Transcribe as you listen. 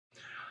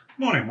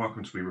Morning,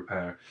 welcome to We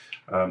Repair.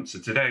 So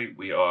today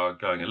we are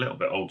going a little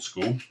bit old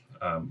school.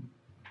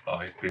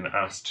 I've been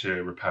asked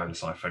to repair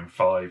this iPhone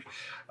 5.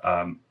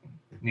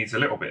 Needs a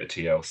little bit of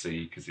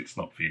TLC because it's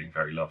not feeling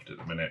very loved at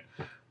the minute.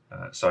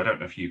 So I don't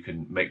know if you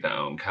can make that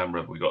out on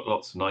camera, but we've got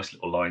lots of nice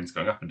little lines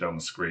going up and down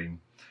the screen.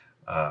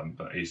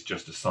 That is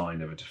just a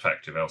sign of a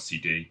defective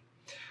LCD.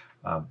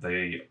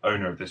 The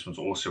owner of this one's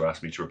also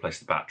asked me to replace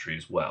the battery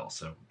as well,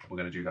 so we're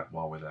going to do that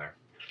while we're there.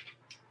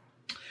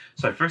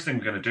 So first thing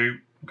we're going to do,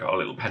 we've got our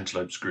little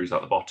pentalobe screws at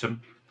the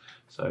bottom.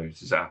 So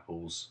this is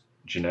Apple's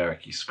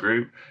generic-y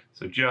screw.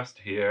 So just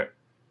here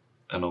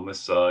and on this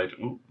side,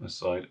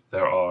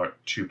 there are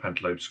two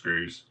pentalobe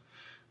screws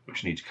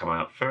which need to come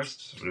out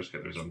first. So we'll just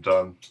get those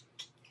undone.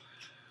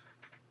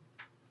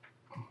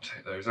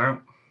 Take those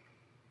out.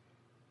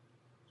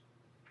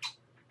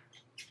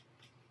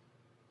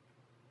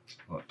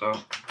 Like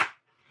that.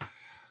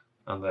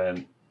 And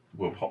then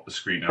we'll pop the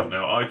screen out.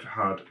 Now I've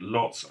had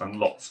lots and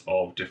lots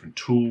of different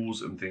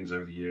tools and things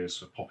over the years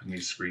for popping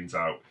these screens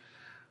out,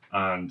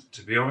 and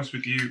to be honest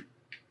with you,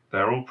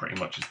 they're all pretty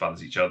much as bad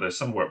as each other.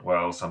 Some work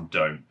well, some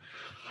don't.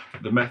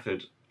 The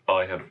method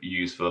I have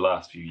used for the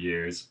last few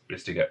years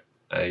is to get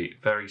a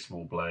very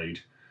small blade,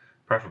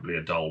 preferably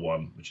a dull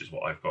one, which is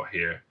what I've got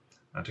here,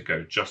 and to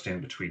go just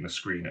in between the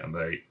screen and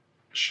the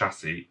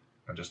chassis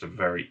and just to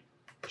very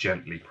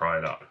gently pry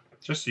it up,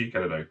 just so you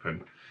get it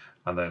open,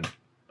 and then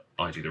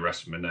I do the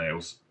rest of my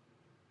nails,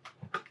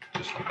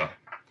 just like that.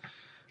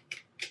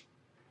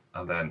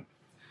 And then,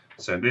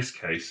 so in this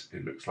case,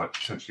 it looks like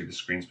potentially the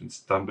screen's been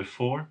done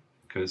before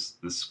because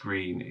the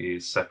screen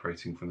is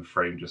separating from the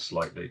frame just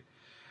slightly.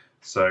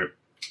 So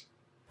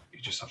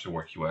you just have to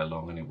work your way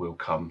along and it will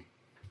come.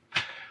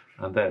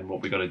 And then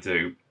what we got to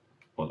do,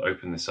 we'll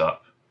open this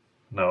up.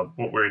 Now,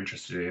 what we're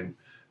interested in,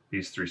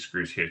 these three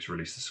screws here to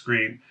release the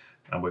screen,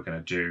 and we're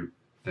going to do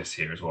this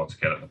here as well to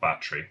get at the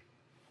battery.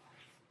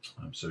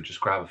 So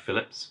just grab a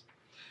Phillips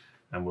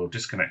and we'll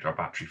disconnect our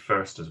battery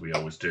first, as we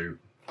always do,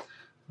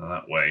 and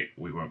that way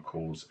we won't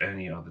cause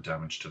any other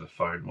damage to the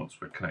phone once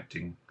we're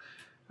connecting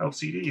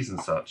LCDs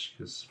and such,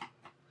 because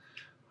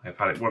I've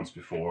had it once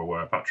before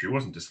where a battery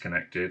wasn't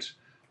disconnected,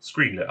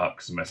 screen lit up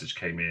because a message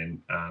came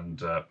in and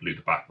blew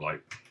the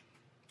backlight.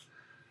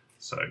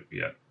 So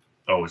yeah,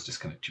 always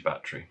disconnect your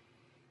battery.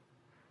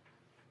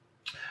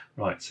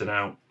 Right, so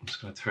now I'm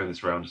just going to throw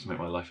this around just to make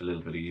my life a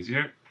little bit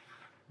easier.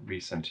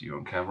 Recenter you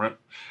on camera.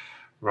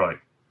 Right,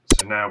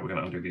 so now we're going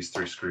to undo these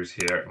three screws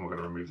here and we're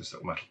going to remove this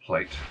little metal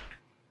plate.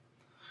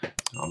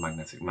 Our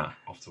magnetic mat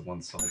off to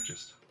one side,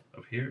 just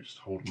of here, just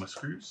holding my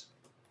screws.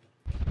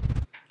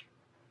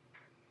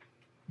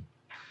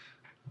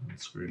 And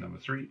screw number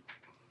 3.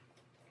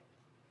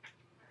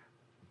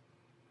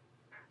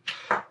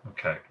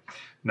 Okay,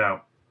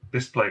 now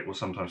this plate will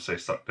sometimes stay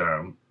stuck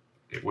down.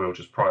 It will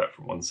just pry up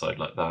from one side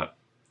like that,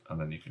 and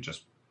then you can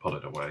just pull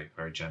it away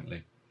very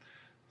gently.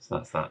 So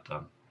that's that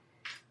done.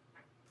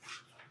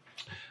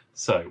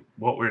 So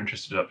what we're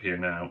interested in up here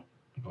now,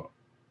 we've got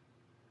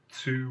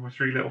 2 or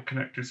 3 little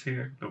connectors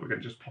here that we're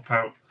going to just pop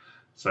out.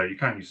 So you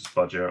can use a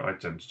spudger. I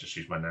tend to just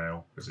use my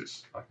nail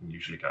because I can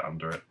usually get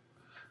under it.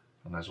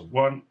 And there's a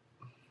 1,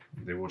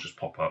 they will just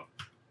pop up.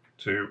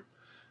 2,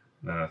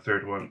 and then a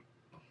 3rd one,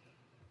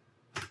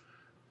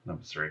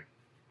 number 3.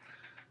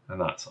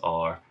 And that's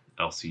our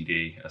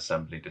LCD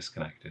assembly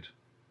disconnected.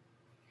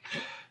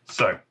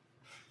 So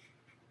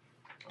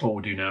what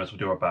we'll do now is we'll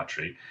do our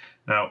battery.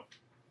 Now,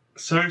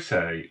 so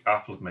say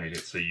Apple have made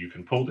it so you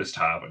can pull this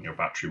tab and your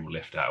battery will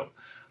lift out.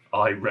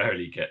 I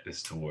rarely get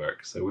this to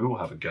work, so we will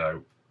have a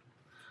go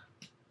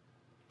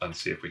and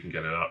see if we can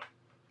get it up.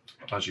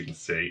 As you can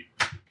see,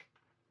 the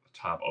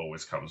tab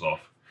always comes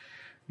off.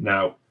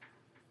 Now,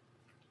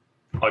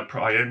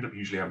 I end up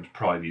usually having to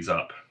pry these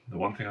up. The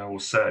one thing I will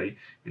say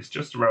is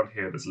just around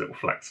here there's a little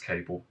flex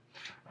cable,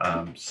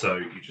 so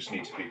you just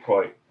need to be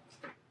quite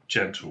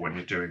gentle when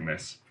you're doing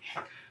this.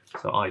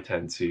 So I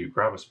tend to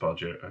grab a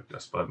spudger, a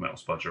metal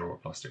spudger or a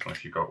plastic one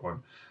if you've got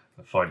one,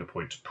 and find a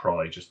point to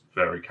pry just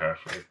very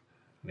carefully,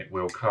 and it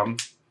will come,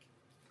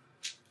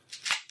 just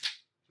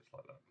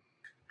like that.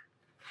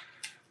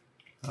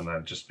 And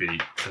then just be,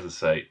 as I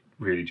say,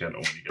 really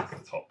gentle when you get to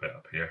the top bit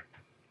up here,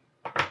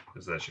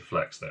 because there's your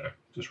flex there,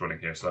 just running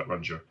here, so that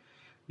runs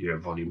your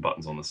volume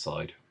buttons on the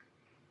side.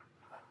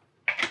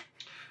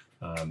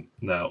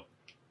 Now,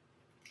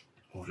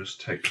 we'll just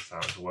take this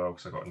out as well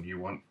because I got a new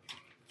one.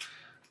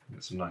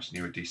 Get some nice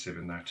new adhesive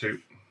in there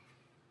too.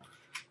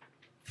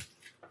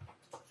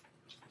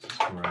 Just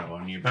grab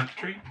our new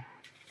battery.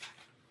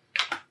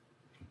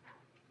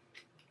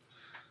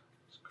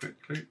 Just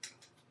quickly.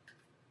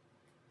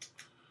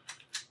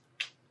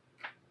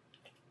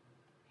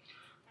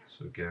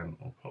 So again,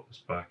 I'll pop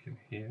this back in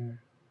here.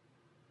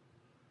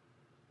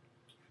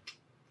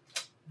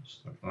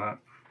 Just like that.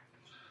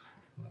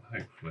 And then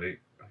hopefully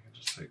I can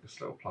just take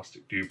this little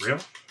plastic debris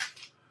off.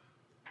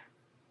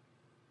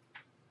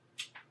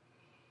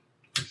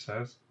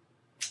 Says.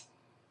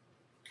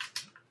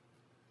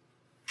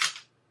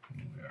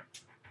 There.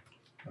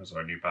 There's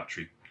our new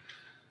battery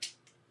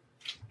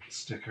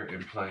sticker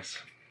in place.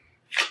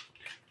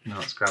 Now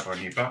let's grab our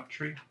new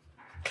battery.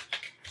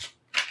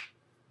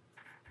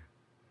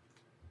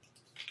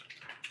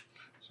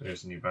 So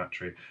here's the new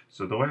battery.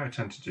 So the way I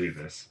tend to do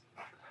this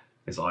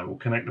is I will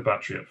connect the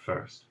battery up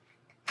first,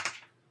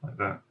 like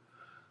that.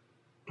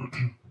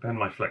 Bend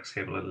my flex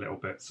cable a little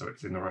bit so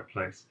it's in the right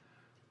place,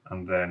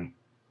 and then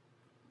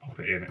pop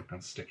it in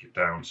and stick it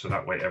down, so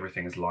that way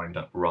everything is lined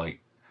up right.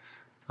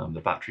 The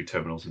battery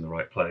terminal's in the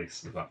right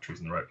place, the battery's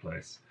in the right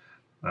place,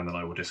 and then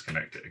I will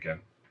disconnect it again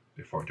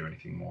before I do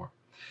anything more.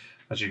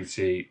 As you can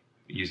see,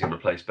 using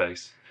replace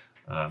base,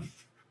 I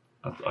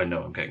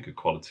know I'm getting good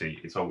quality.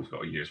 It's always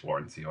got a year's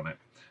warranty on it,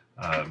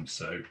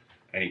 so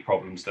any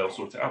problems, they'll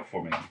sort it out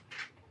for me.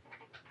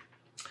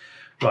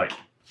 Right,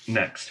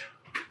 next.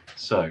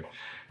 So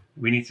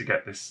we need to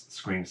get this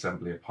screen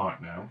assembly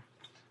apart now.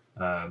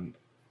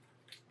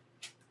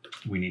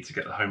 We need to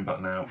get the home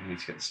button out, we need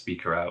to get the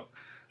speaker out,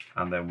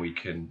 and then we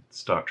can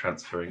start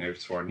transferring over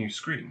to our new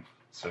screen.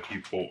 So if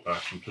you bought a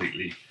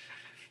completely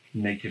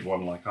naked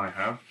one like I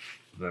have,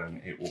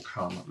 then it will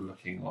come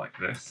looking like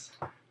this.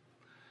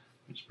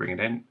 Just bring it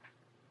in,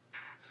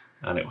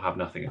 and it will have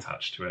nothing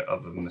attached to it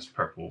other than this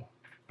purple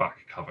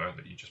back cover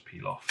that you just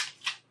peel off.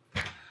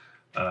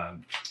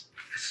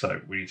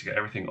 So we need to get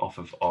everything off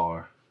of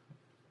our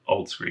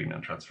old screen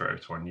and transfer it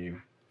over to our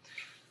new.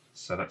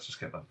 So let's just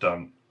get that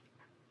done.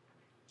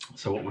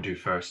 So what we'll do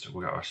first,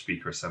 we'll get our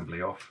speaker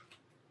assembly off.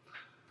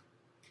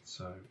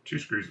 So 2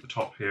 screws at the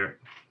top here,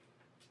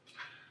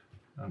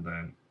 and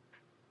then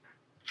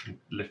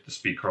lift the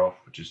speaker off,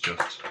 which is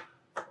just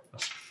a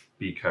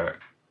speaker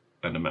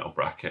and a metal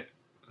bracket.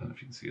 I don't know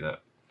if you can see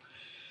that.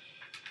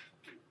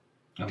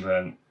 And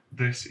then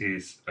this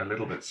is a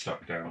little bit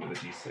stuck down with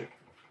adhesive.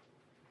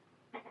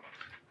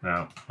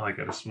 Now I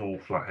get a small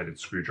flat-headed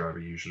screwdriver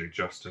usually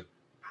just to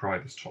pry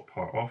this top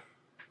part off.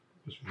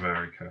 Just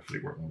very carefully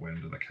work my way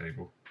under the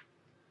cable,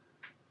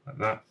 like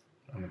that,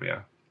 and there we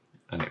are,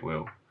 and it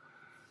will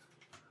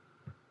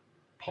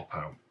pop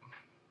out.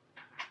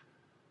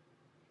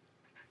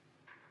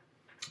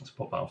 Let's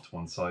pop that off to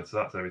one side. So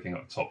that's everything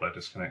at the top there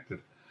disconnected.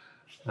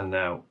 And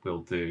now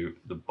we'll do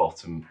the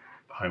bottom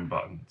home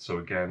button. So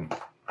again,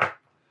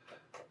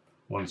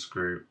 1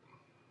 screw,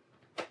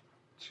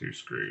 2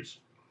 screws.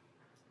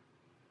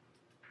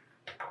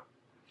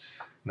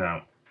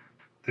 Now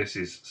this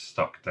is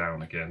stuck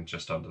down again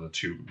just under the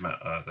two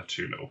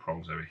little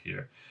prongs over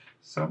here.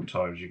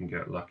 Sometimes you can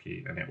get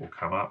lucky and it will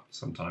come up,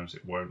 sometimes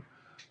it won't.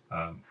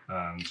 And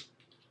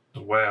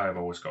the way I've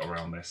always got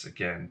around this,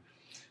 again,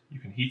 you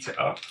can heat it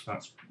up,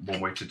 that's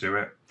one way to do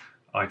it.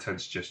 I tend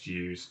to just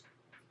use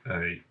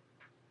a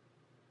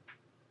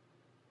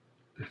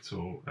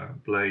little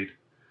blade,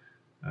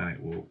 and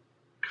it will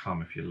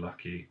come if you're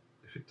lucky.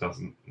 If it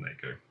doesn't, there you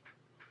go.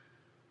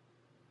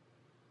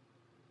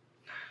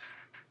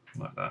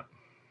 Like that.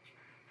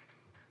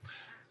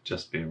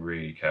 Just being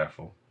really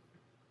careful.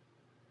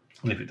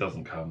 And if it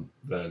doesn't come,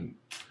 then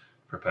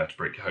prepare to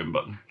break your home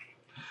button.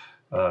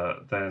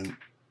 Then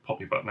pop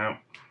your button out.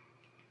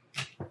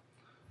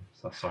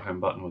 So that's our home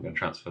button, we're going to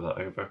transfer that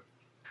over.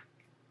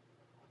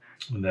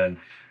 And then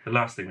the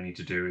last thing we need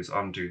to do is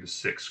undo the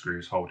 6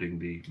 screws holding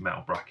the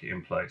metal bracket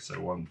in place. So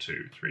 1,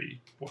 2,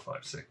 3, 4,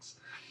 5, 6.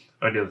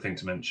 Only other thing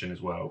to mention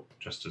as well,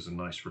 just as a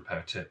nice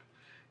repair tip,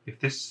 if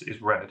this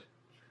is red,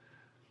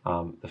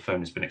 the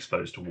phone has been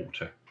exposed to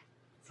water.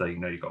 So you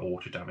know you've got a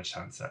water damaged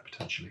handset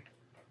potentially.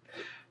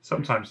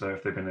 Sometimes though,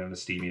 if they've been in a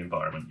steamy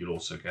environment, you'll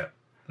also get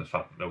the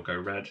fact that they'll go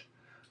red,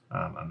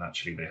 and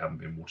actually they haven't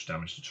been water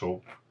damaged at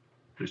all.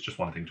 But it's just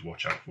one thing to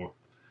watch out for.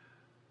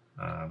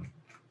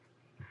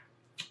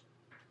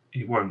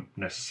 It won't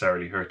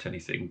necessarily hurt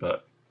anything,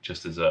 but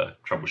just as a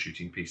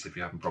troubleshooting piece, if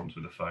you're having problems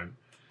with the phone,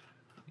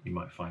 you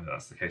might find that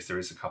that's the case. There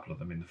is a couple of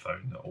them in the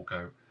phone that will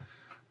go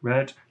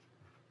red,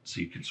 so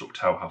you can sort of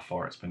tell how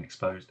far it's been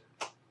exposed.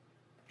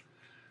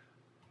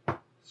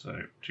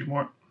 So 2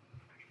 more.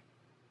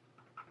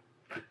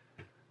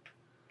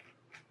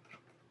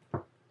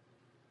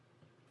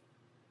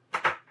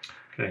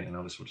 Okay, and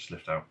now this will just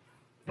lift out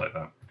like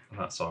that, and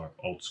that's our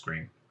old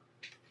screen.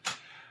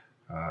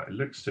 It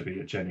looks to be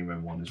a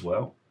genuine one as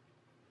well,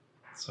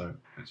 so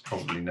it's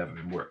probably never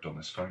been worked on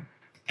this phone.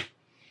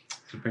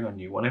 So bring our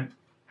new one in.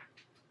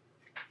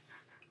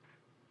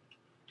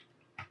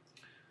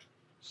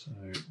 So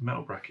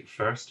metal bracket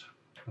first,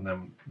 and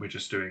then we're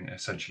just doing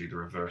essentially the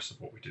reverse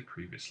of what we did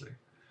previously.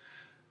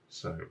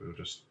 So we'll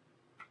just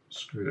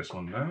screw this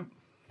one down.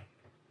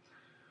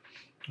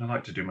 I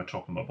like to do my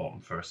top and my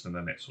bottom first, and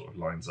then it sort of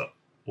lines up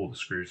all the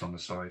screws on the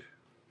side.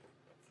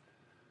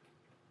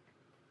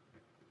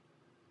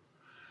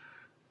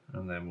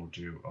 And then we'll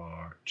do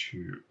our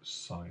 2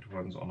 side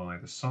ones on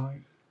either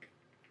side.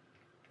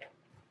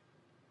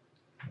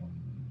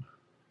 1,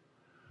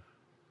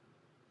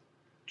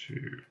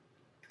 2.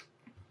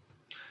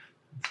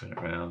 Turn it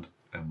around,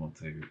 and we'll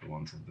do the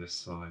ones on this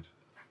side.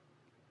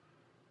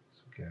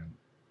 So again,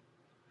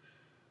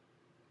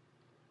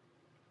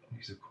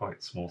 these are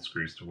quite small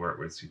screws to work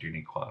with, so you do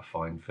need quite a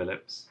fine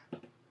Phillips.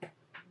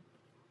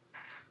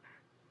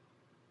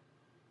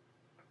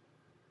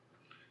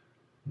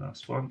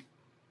 Last one.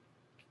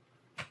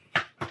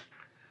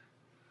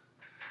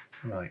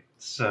 Right,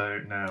 so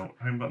now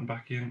home button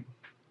back in,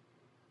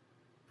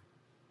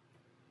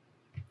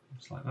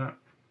 just like that.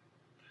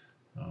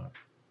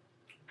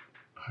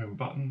 Home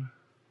button,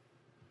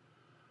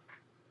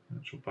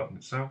 actual button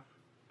itself,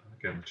 and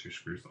again the 2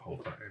 screws that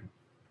hold that in.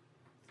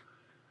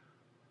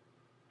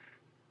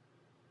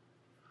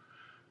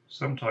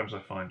 Sometimes I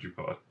find you've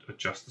got to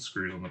adjust the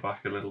screws on the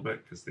back a little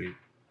bit because the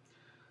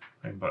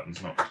home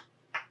button's not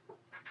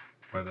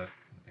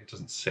it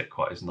doesn't sit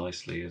quite as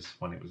nicely as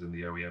when it was in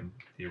the OEM,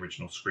 the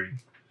original screen,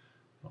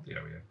 not the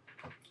OEM.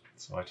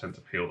 So I tend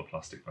to peel the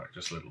plastic back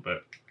just a little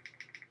bit.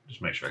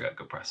 Just make sure I get a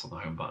good press on the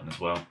home button as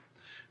well,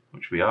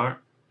 which we are.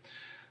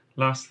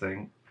 Last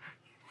thing,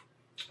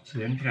 so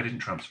the only thing I didn't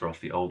transfer off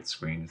the old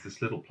screen is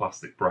this little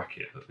plastic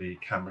bracket that the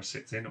camera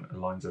sits in and it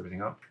lines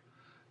everything up.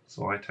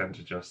 So I tend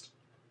to just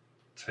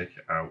take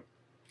it out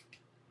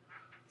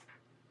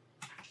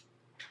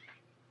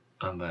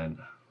and then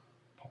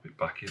pop it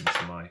back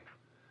into my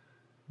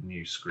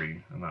new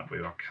screen, and that way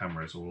our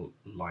camera is all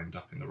lined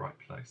up in the right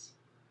place.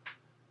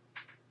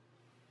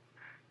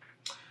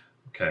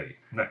 Okay,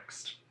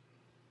 next.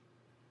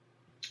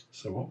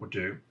 So what we'll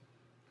do,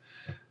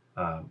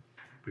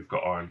 we've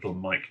got our little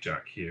mic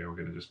jack here. We're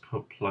going to just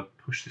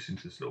push this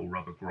into this little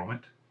rubber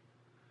grommet,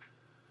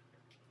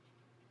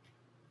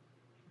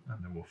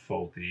 and then we'll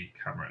fold the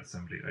camera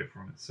assembly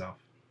over on itself,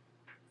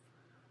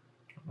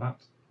 like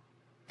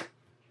that.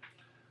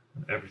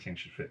 And everything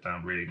should fit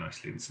down really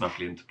nicely and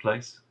snugly into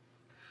place.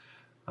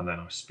 And then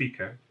our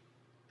speaker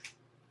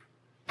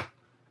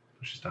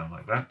pushes down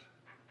like that.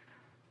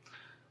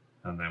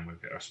 And then we'll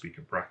get our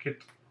speaker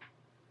bracket.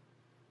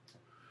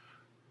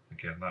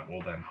 Again, that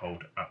will then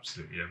hold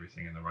absolutely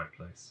everything in the right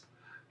place.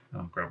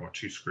 And grab our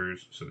 2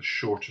 screws. So the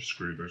shorter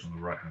screw goes on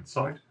the right hand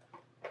side.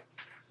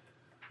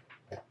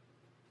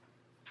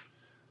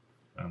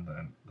 And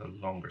then the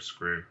longer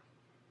screw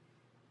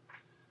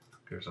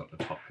goes up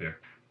the top here.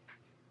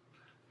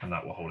 And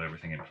that will hold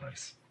everything in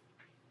place.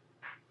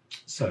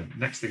 So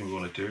next thing we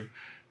want to do,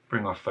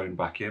 bring our phone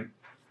back in,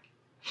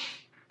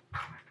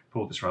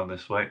 pull this around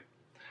this way,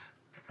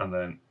 and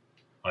then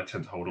I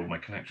tend to hold all my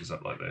connectors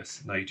up like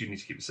this. Now you do need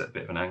to keep this at a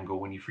bit of an angle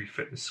when you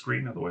refit the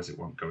screen, otherwise it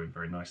won't go in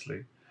very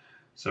nicely.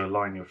 So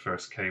align your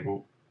first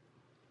cable,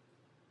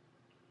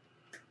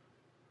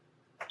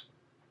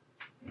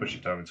 push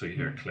it down until you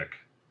hear it click.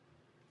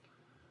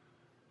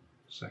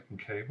 Second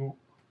cable,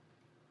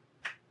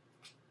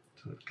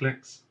 till it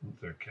clicks, and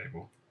third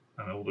cable.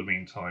 And all the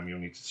meantime, you'll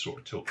need to sort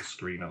of tilt the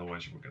screen,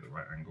 otherwise you won't get the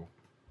right angle.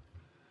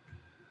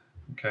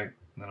 Okay, and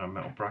then our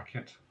metal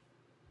bracket.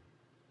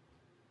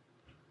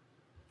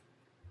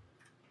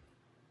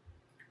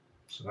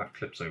 So that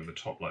clips over the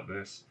top like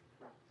this,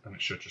 and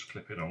it should just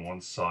clip in on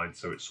one side,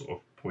 so it's sort of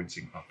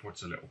pointing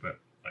upwards a little bit,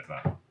 like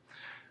that.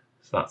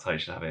 So that's how you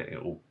should have it.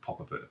 It will pop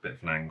a bit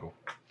of an angle.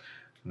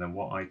 And then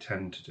what I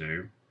tend to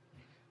do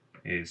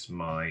is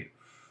my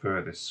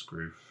furthest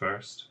screw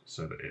first,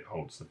 so that it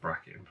holds the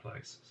bracket in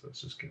place. So let's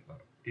just get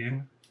that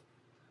in.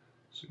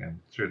 So again,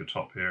 through the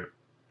top here,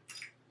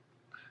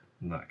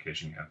 and that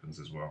occasionally happens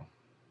as well.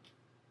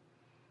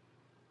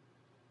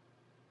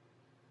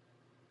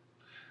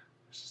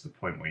 This is the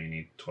point where you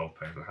need 12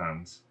 pairs of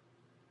hands.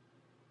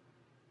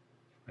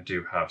 I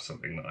do have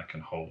something that I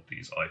can hold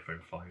these iPhone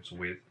 5s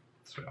with,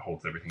 so it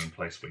holds everything in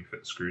place where you fit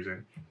the screws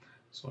in.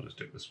 So I'll just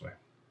do it this way.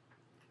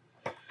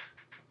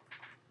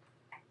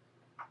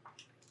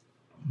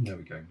 There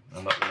we go,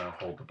 and that will now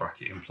hold the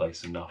bracket in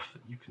place enough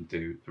that you can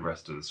do the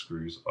rest of the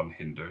screws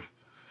unhindered.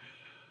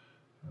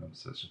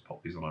 So let's just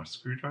pop these on our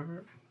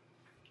screwdriver.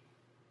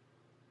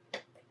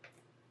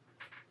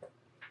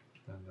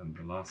 And then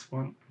the last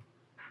one.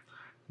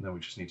 And then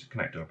we just need to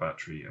connect our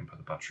battery and put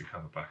the battery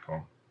cover back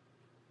on.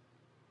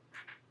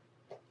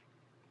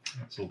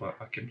 That's all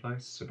back in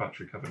place, so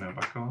battery cover now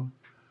back on.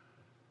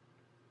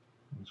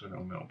 There's a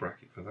little metal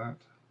bracket for that.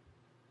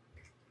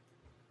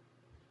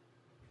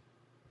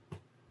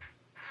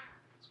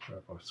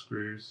 Grab our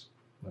screws.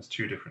 There's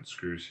 2 different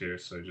screws here,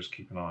 so just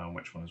keep an eye on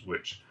which one is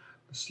which.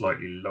 The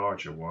slightly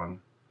larger one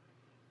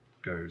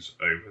goes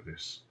over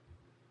this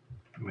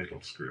middle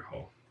screw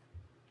hole.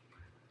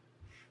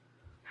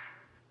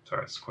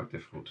 Sorry, it's quite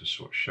difficult to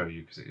sort of show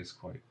you because it is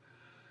quite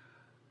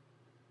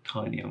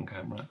tiny on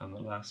camera, and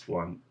the last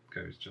one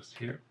goes just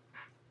here.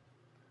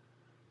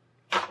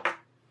 So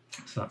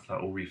that's that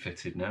all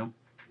refitted now.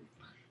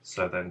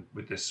 So then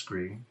with this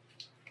screen,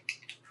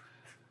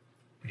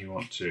 you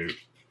want to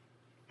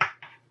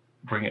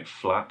bring it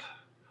flat,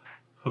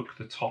 hook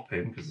the top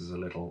in because there's a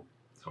little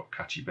sort of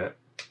catchy bit,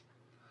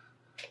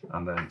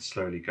 and then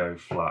slowly go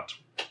flat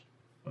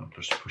and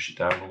just push it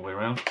down all the way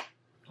around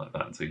like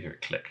that until you hear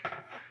it click.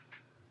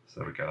 So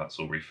there we go, that's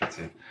all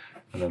refitted.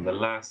 And then the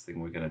last thing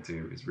we're going to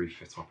do is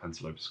refit our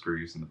pentalobe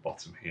screws in the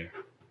bottom here.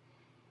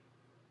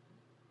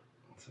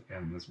 So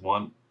again, there's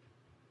 1,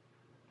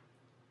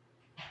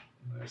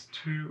 there's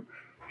 2,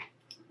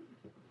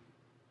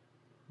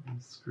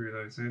 and screw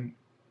those in.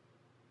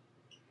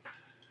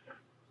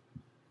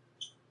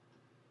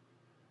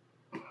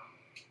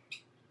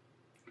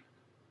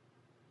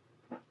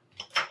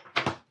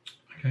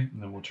 Okay,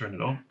 and then we'll turn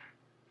it on.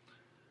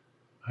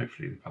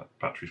 Hopefully the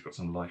battery's got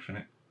some life in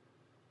it.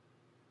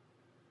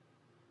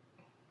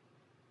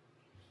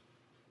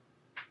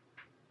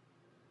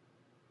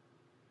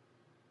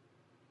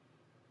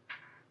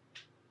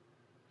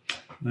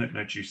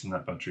 No juice in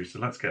that battery, so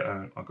let's get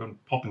I'll go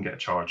and pop and get a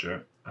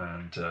charger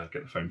and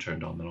get the phone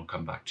turned on, then I'll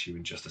come back to you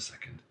in just a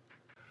second.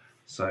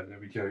 So there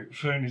we go, the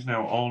phone is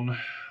now on,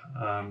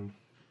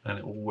 and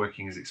it all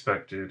working as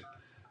expected.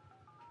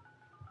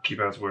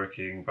 Keypad's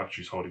working,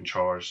 battery's holding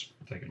charge,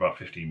 taking about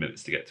 15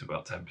 minutes to get to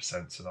about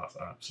 10%, so that's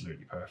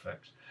absolutely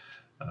perfect.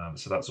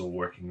 So that's all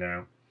working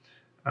now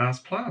as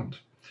planned.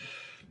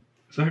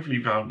 So hopefully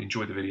you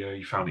enjoyed the video,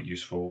 you found it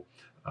useful.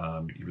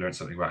 You've learned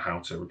something about how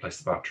to replace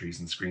the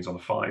batteries and screens on the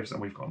 5s, and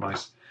we've got a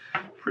nice,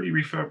 pretty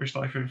refurbished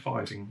iPhone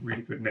 5 in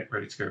really good nick,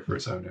 ready to go for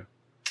its owner.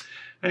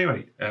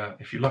 Anyway,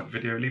 if you like the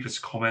video, leave us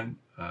a comment,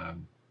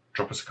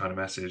 drop us a kind of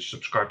message,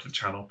 subscribe to the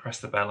channel, press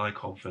the bell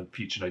icon for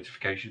future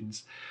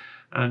notifications,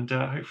 and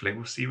hopefully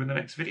we'll see you in the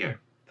next video.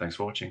 Thanks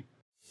for watching.